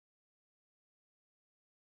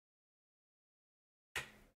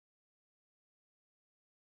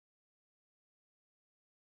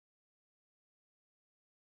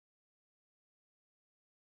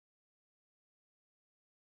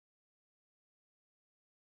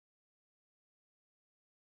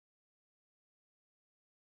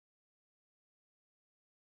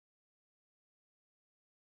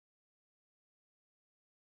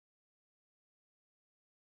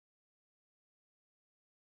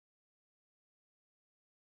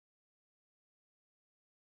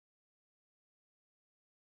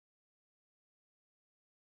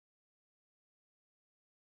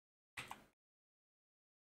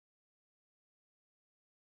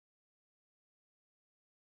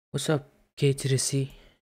What's up, K to the C?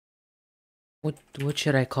 What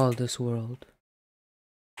should I call this world?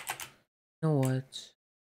 You know what?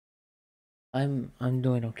 I'm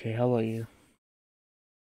doing okay. How about you?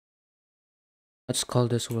 Let's call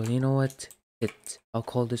this world. You know what? Tit. I'll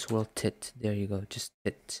call this world Tit. There you go. Just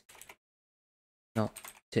Tit. No,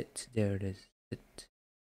 Tit. There it is. Tit.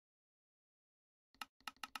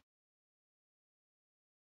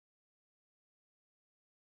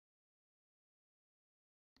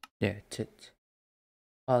 There, Tit.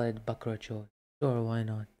 Call it Bakra Joy. Sure, why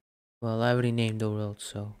not? Well, I already named the world,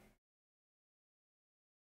 so.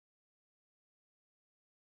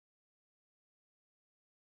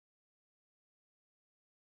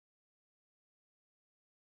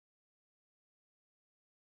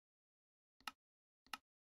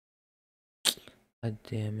 God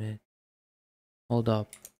damn it. Hold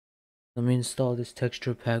up. Let me install this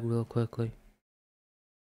texture pack real quickly.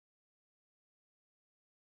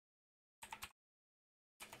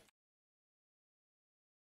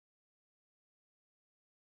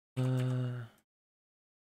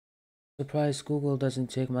 Surprised Google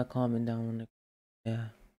doesn't take my comment down when yeah,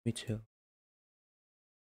 me too.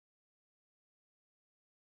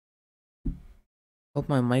 Hope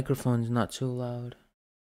my microphone's not too loud.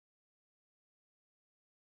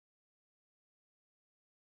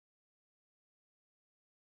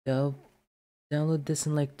 I'll download this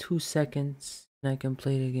in like 2 seconds and I can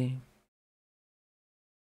play the game.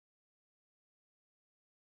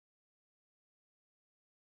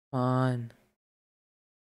 On.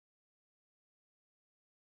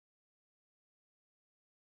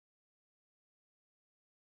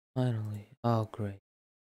 Finally. Oh, great.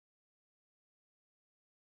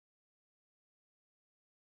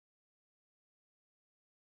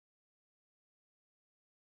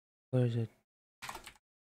 Where is it?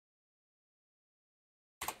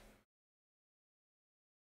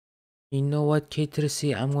 You know what,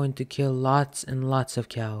 K3C? I'm going to kill lots and lots of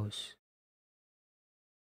cows.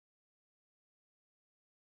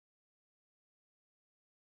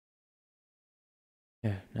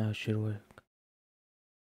 Yeah, now it should work.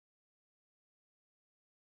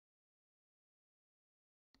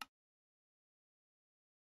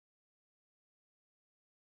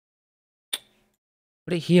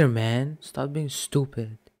 Put it here, man. Stop being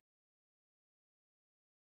stupid.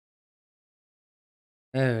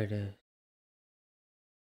 There it is.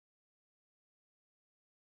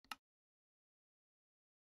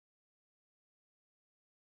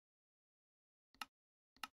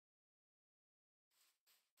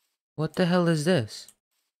 What the hell is this?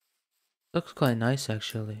 Looks quite nice,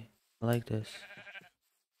 actually. I like this.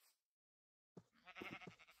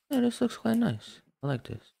 Yeah, this looks quite nice. I like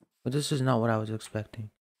this. But this is not what I was expecting.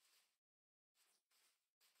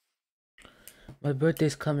 My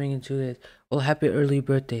birthday's coming into it. Well, happy early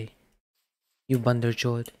birthday, you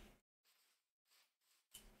Bunderjoid.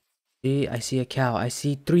 See, I see a cow. I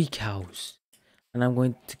see 3 cows. And I'm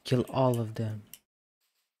going to kill all of them.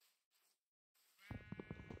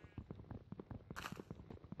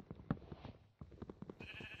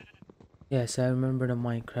 Yes, I remember the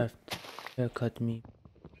Minecraft haircut meme.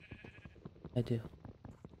 I do.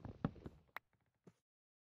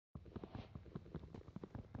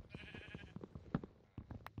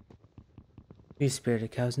 Please spare the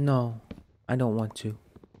cows. No, I don't want to.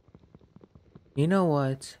 You know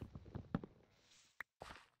what?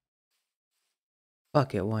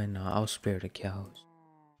 Fuck it, why not? I'll spare the cows.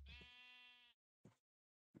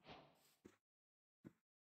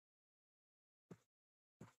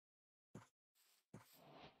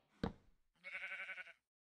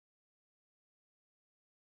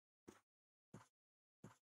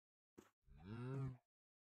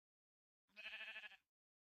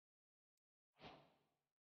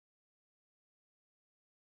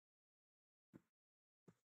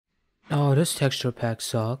 Oh, this texture pack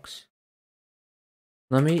sucks.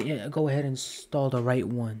 Let me go ahead and install the right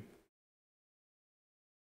one.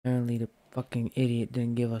 Apparently the fucking idiot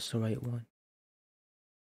didn't give us the right one.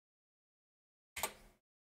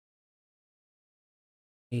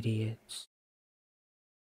 Idiots.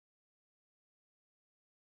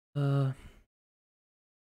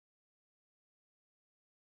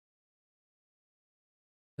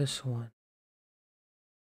 This one.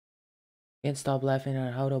 Can't stop laughing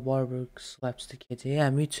at how the barber slaps the kids. Yeah,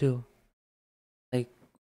 me too. Like,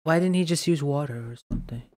 why didn't he just use water or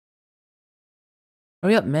something?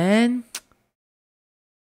 Hurry up, man!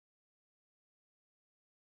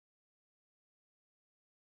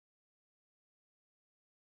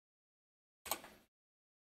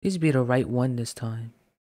 Please be the right one this time.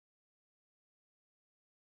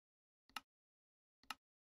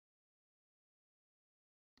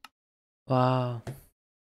 Wow.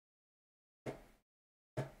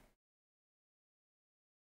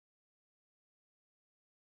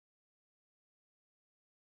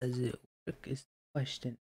 Does it work is the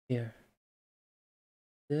question here.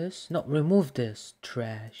 This? No, remove this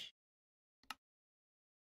trash.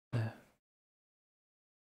 There.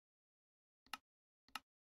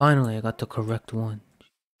 Finally, I got the correct one.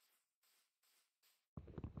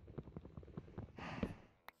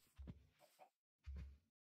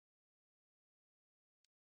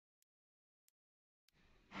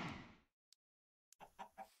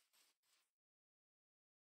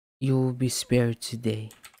 You will be spared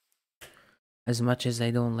today. As much as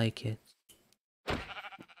I don't like it. The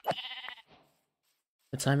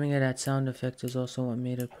timing of that sound effect is also what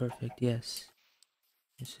made it perfect. Yes.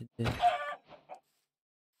 Yes, it did.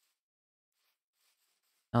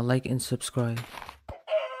 Now like and subscribe.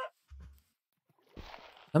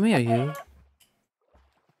 Come here, you.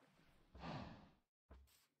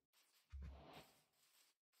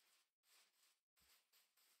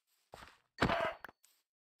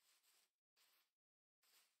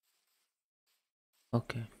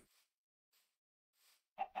 Okay.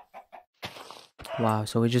 Wow,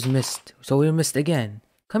 so we just missed. So we missed again.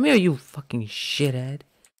 Come here, you fucking shithead.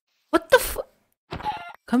 What the fu-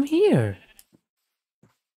 Come here.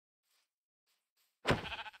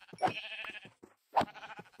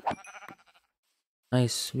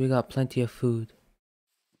 Nice, we got plenty of food.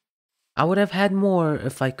 I would have had more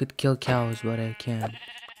if I could kill cows, but I can't.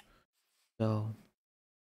 So,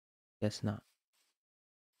 guess not.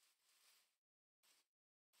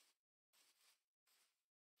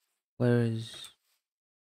 Where is...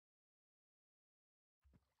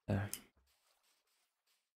 There.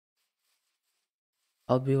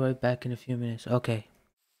 I'll be right back in a few minutes. Okay.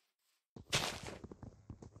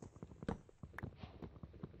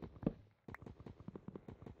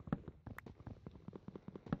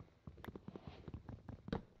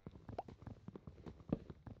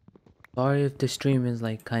 Sorry if the stream is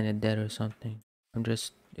like kinda dead or something. I'm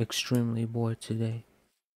just extremely bored today.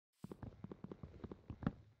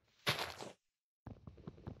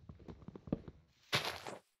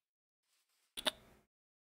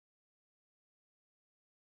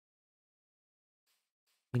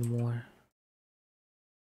 Need more.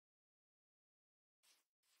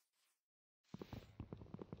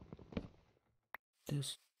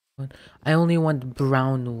 This one. I only want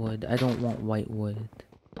brown wood. I don't want white wood.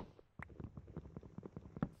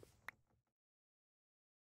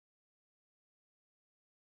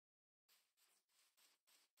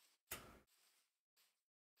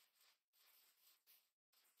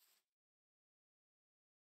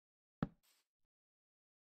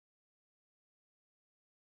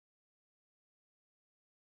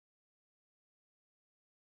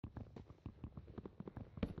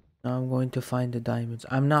 Now I'm going to find the diamonds.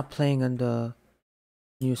 I'm not playing on the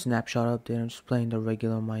new snapshot update. I'm just playing the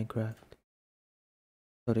regular Minecraft.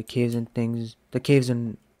 So the caves and things, the caves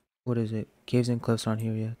and what is it? Caves and cliffs aren't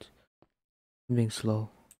here yet. I'm being slow.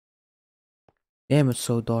 Damn, it's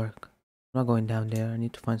so dark. I'm not going down there. I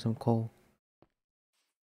need to find some coal.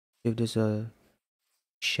 If there's a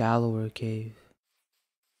shallower cave.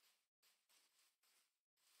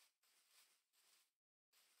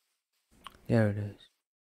 There it is.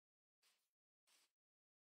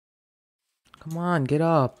 Come on, get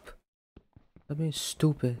up. Stop being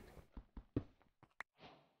stupid.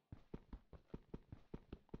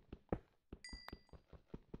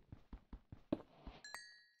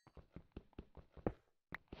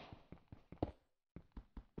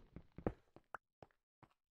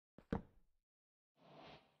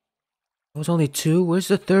 There was only two? Where's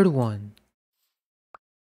the third one?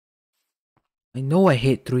 I know I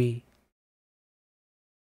hit three.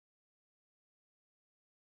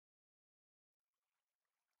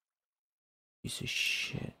 Piece of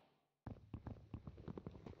shit.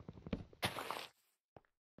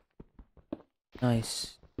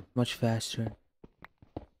 Nice. Much faster.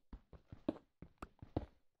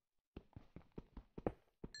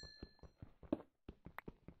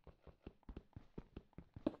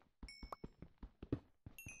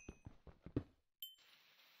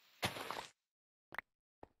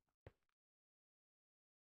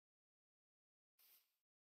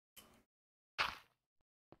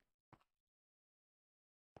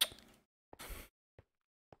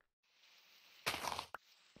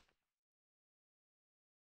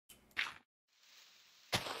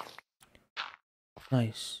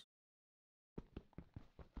 Nice.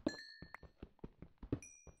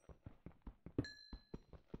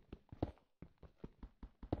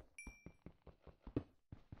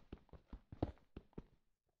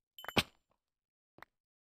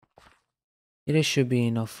 It should be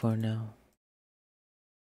enough for now.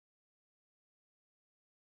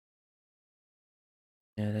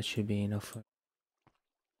 Yeah, that should be enough for.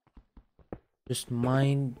 Just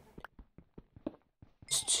mine.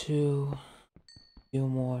 Just two. Few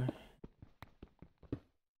more.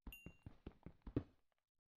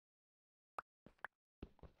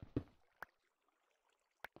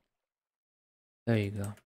 There you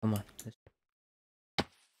go. Come on.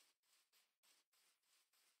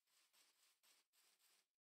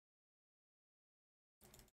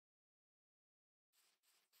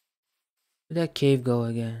 Where'd that cave go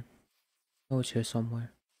again? Oh, it's here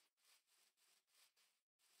somewhere.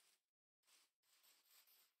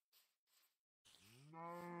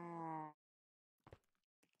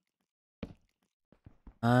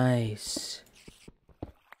 Nice.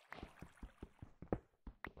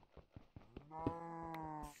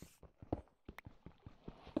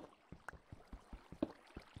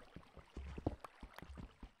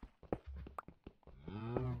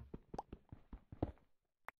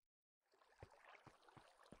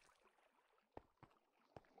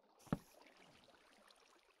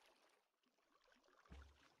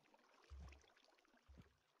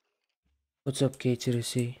 What's up, K to the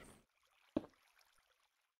C?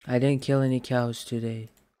 I didn't kill any cows today.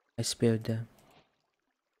 I spared them.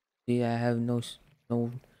 See, I have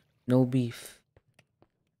no beef.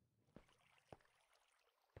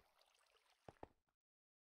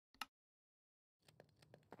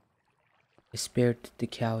 I spared the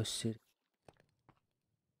cows today.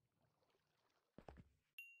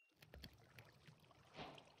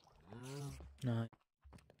 No.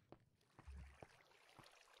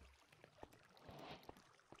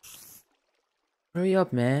 Hurry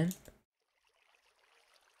up, man.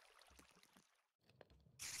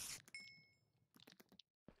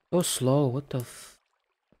 So slow. What the f?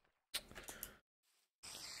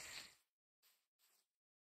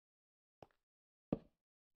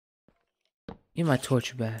 Give my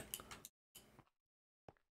torch back.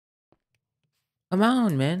 Come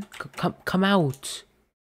on, man. Come out.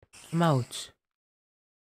 Come out.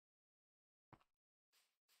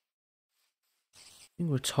 You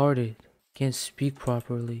retarded. Can't speak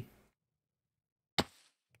properly.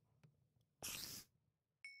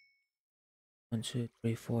 One, two,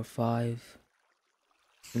 three, four, five.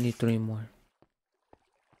 We need three more.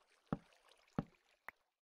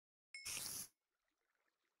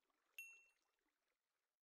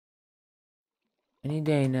 Any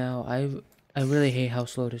day now. I really hate how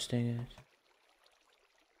slow this thing is.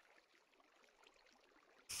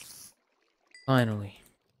 Finally.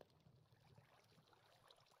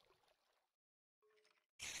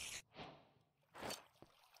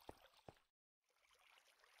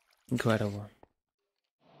 Incredible.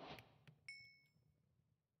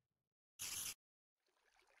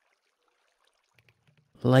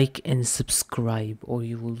 Like and subscribe or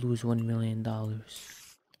you will lose $1 million.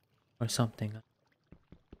 Or something.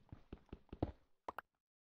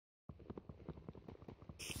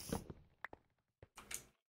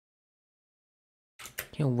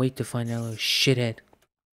 Can't wait to find that little shithead.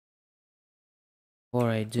 Or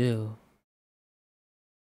I do.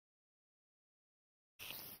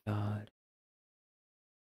 God.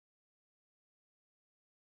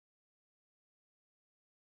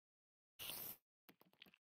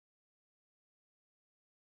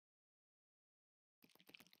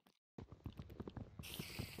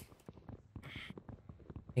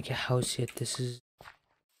 Make a house yet. This is.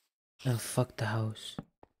 Oh, fuck the house.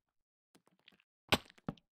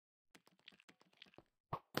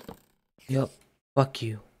 Yup. Fuck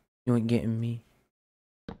you. You ain't getting me.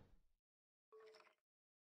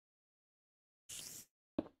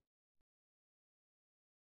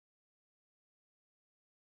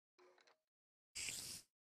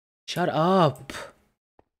 Shut up.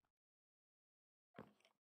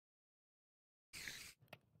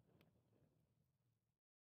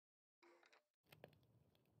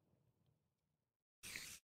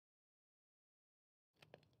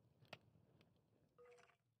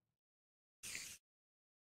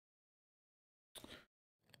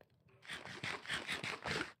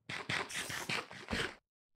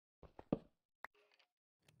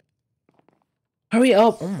 Hurry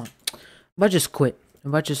up. Oh my. If I just quit.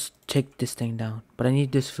 If I just take this thing down. But I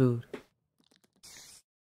need this food.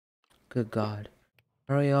 Good God.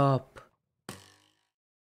 Hurry up.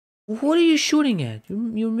 What are you shooting at?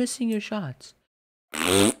 You're missing your shots.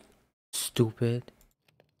 Stupid.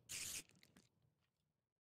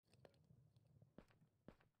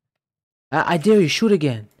 I dare you, shoot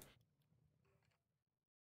again.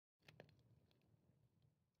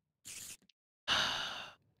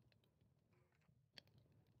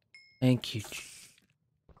 Thank you.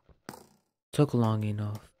 Took long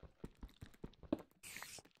enough.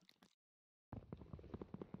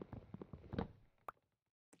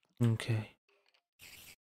 Okay.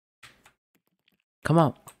 Come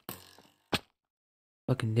out.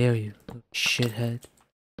 Fucking dare you, shithead.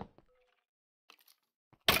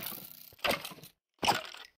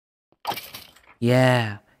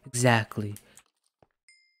 Yeah, exactly.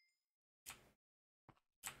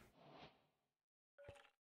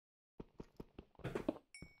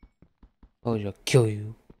 Oh, I'll kill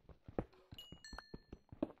you.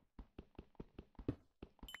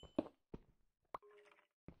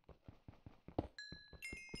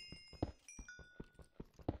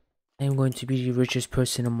 I'm going to be the richest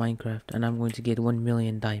person in Minecraft, and I'm going to get 1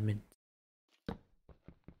 million diamonds.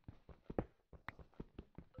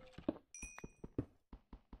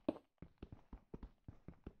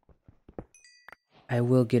 I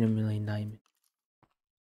will get 1 million diamonds.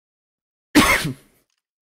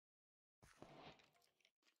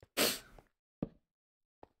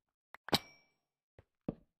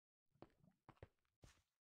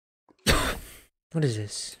 What is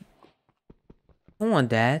this? I don't want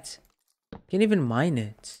that. Can't even mine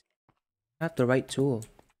it. I have the right tool.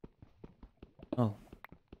 Oh.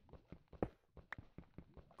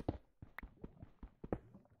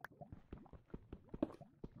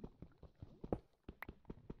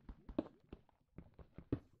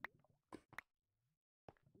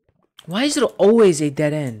 Why is it always a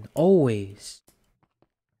dead end? Always.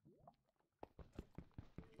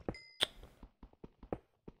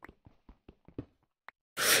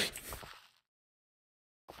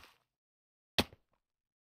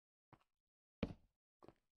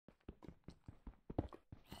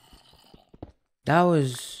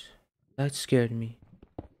 That scared me.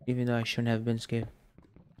 Even though I shouldn't have been scared.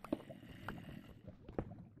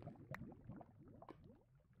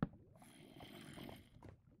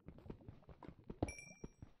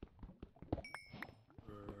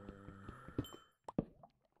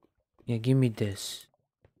 Yeah, give me this.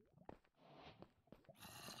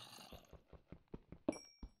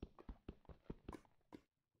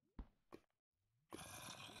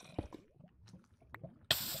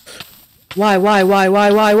 Why? Why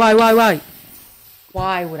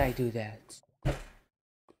would I do that?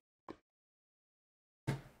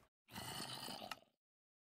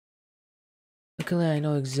 Luckily, I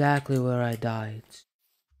know exactly where I died.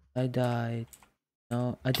 I died.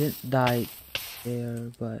 No, I didn't die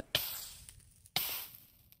there, but...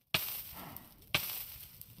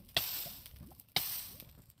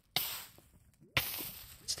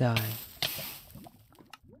 Let's die.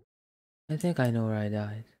 I think I know where I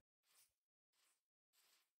died.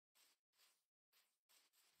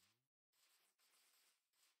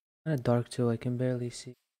 Kinda dark too, I can barely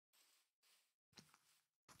see.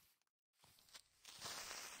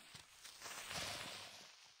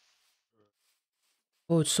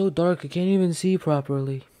 Oh, it's so dark, I can't even see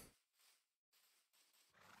properly.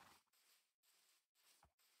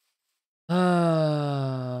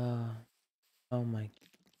 Ah, oh my.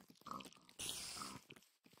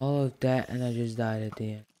 All of that and I just died at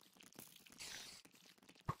the end.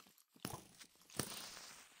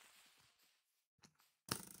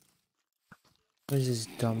 Where's this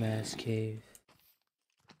dumbass cave?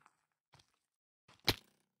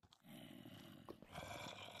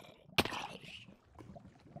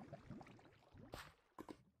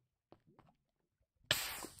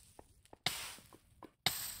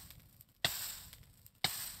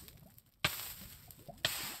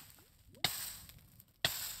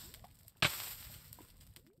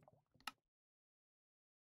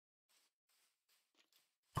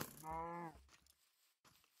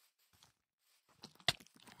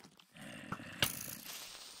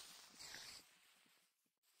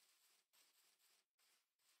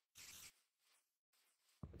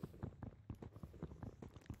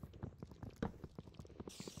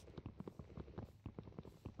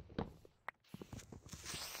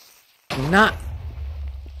 Not.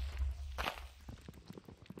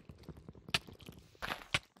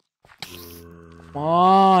 Come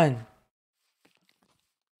on.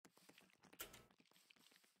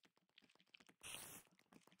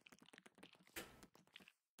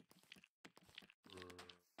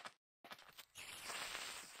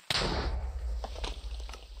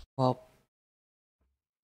 Well,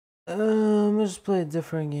 let's play a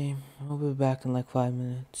different game. I'll be back in like 5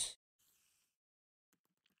 minutes.